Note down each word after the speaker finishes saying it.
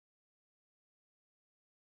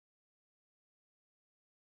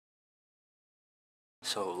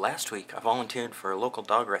So last week I volunteered for a local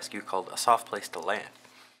dog rescue called A Soft Place to Land.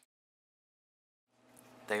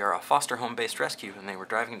 They are a foster home based rescue, and they were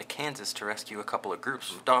driving to Kansas to rescue a couple of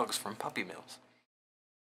groups of dogs from puppy mills.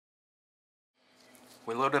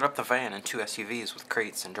 We loaded up the van and two SUVs with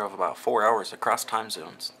crates and drove about 4 hours across time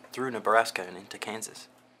zones, through Nebraska and into Kansas.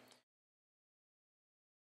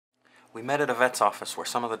 We met at a vet's office where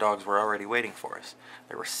some of the dogs were already waiting for us.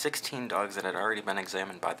 There were 16 dogs that had already been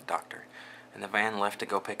examined by the doctor, and the van left to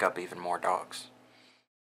go pick up even more dogs.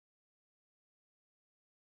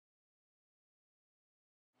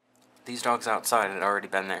 These dogs outside had already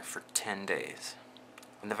been there for 10 days.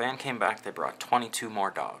 When the van came back, they brought 22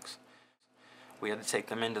 more dogs. We had to take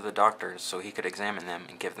them into the doctor's so he could examine them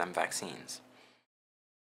and give them vaccines.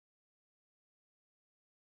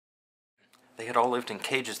 They had all lived in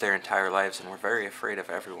cages their entire lives and were very afraid of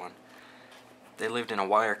everyone. They lived in a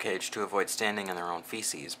wire cage to avoid standing in their own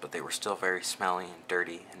feces, but they were still very smelly and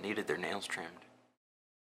dirty and needed their nails trimmed.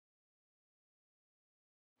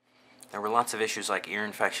 There were lots of issues like ear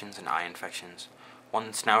infections and eye infections.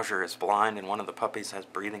 One schnauzer is blind and one of the puppies has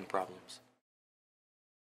breathing problems.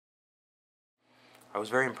 I was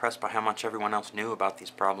very impressed by how much everyone else knew about these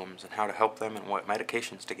problems and how to help them and what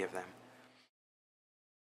medications to give them.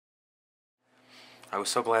 I was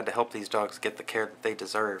so glad to help these dogs get the care that they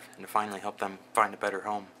deserve and to finally help them find a better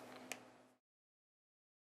home.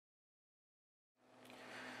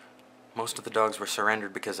 Most of the dogs were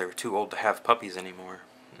surrendered because they were too old to have puppies anymore,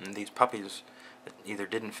 and these puppies either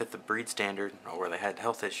didn't fit the breed standard or they had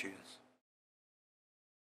health issues.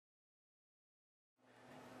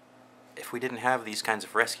 If we didn't have these kinds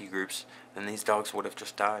of rescue groups, then these dogs would have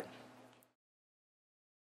just died.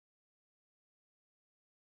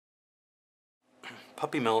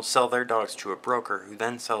 Puppy mills sell their dogs to a broker who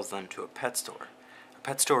then sells them to a pet store. A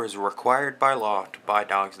pet store is required by law to buy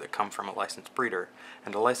dogs that come from a licensed breeder,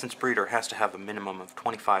 and a licensed breeder has to have a minimum of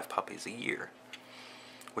 25 puppies a year,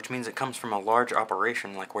 which means it comes from a large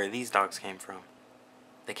operation like where these dogs came from.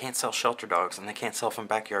 They can't sell shelter dogs, and they can't sell from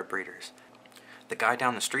backyard breeders. The guy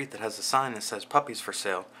down the street that has a sign that says puppies for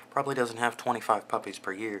sale probably doesn't have 25 puppies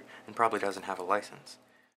per year and probably doesn't have a license.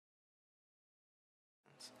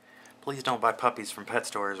 Please don't buy puppies from pet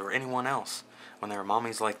stores or anyone else when there are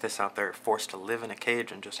mommies like this out there forced to live in a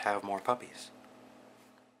cage and just have more puppies.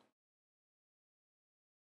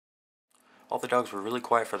 All the dogs were really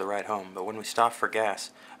quiet for the ride home, but when we stopped for gas,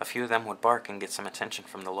 a few of them would bark and get some attention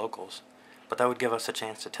from the locals, but that would give us a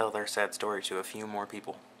chance to tell their sad story to a few more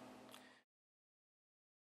people.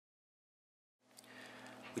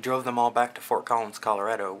 We drove them all back to Fort Collins,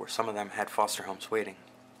 Colorado, where some of them had foster homes waiting.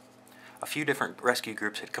 A few different rescue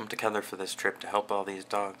groups had come together for this trip to help all these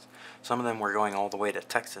dogs. Some of them were going all the way to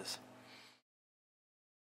Texas.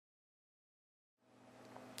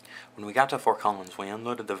 When we got to Fort Collins, we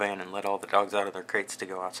unloaded the van and let all the dogs out of their crates to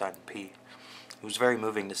go outside and pee. It was very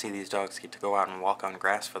moving to see these dogs get to go out and walk on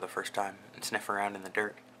grass for the first time and sniff around in the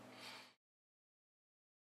dirt.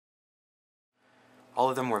 All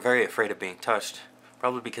of them were very afraid of being touched,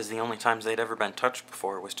 probably because the only times they'd ever been touched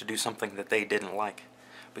before was to do something that they didn't like.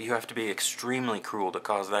 But you have to be extremely cruel to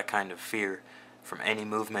cause that kind of fear from any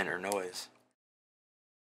movement or noise.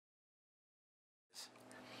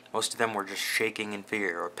 Most of them were just shaking in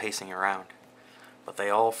fear or pacing around, but they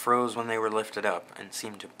all froze when they were lifted up and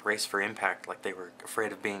seemed to brace for impact like they were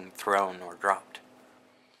afraid of being thrown or dropped.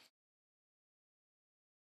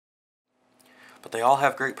 But they all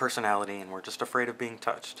have great personality and were just afraid of being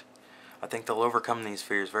touched. I think they'll overcome these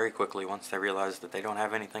fears very quickly once they realize that they don't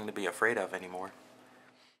have anything to be afraid of anymore.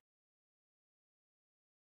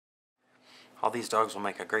 All these dogs will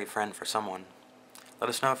make a great friend for someone.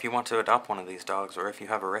 Let us know if you want to adopt one of these dogs or if you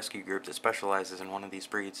have a rescue group that specializes in one of these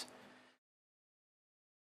breeds.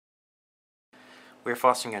 We are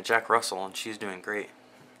fostering a Jack Russell and she's doing great.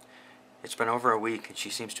 It's been over a week and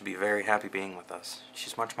she seems to be very happy being with us.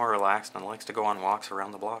 She's much more relaxed and likes to go on walks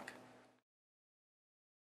around the block.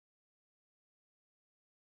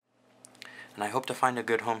 And I hope to find a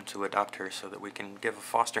good home to adopt her so that we can give a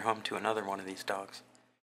foster home to another one of these dogs.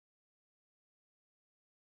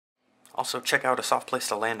 Also, check out A Soft Place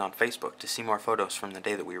to Land on Facebook to see more photos from the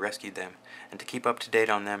day that we rescued them, and to keep up to date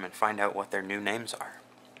on them and find out what their new names are.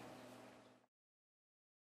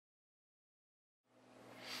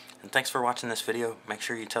 And thanks for watching this video. Make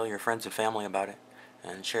sure you tell your friends and family about it,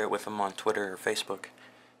 and share it with them on Twitter or Facebook.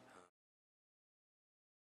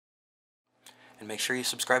 And make sure you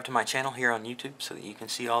subscribe to my channel here on YouTube so that you can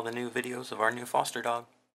see all the new videos of our new foster dog.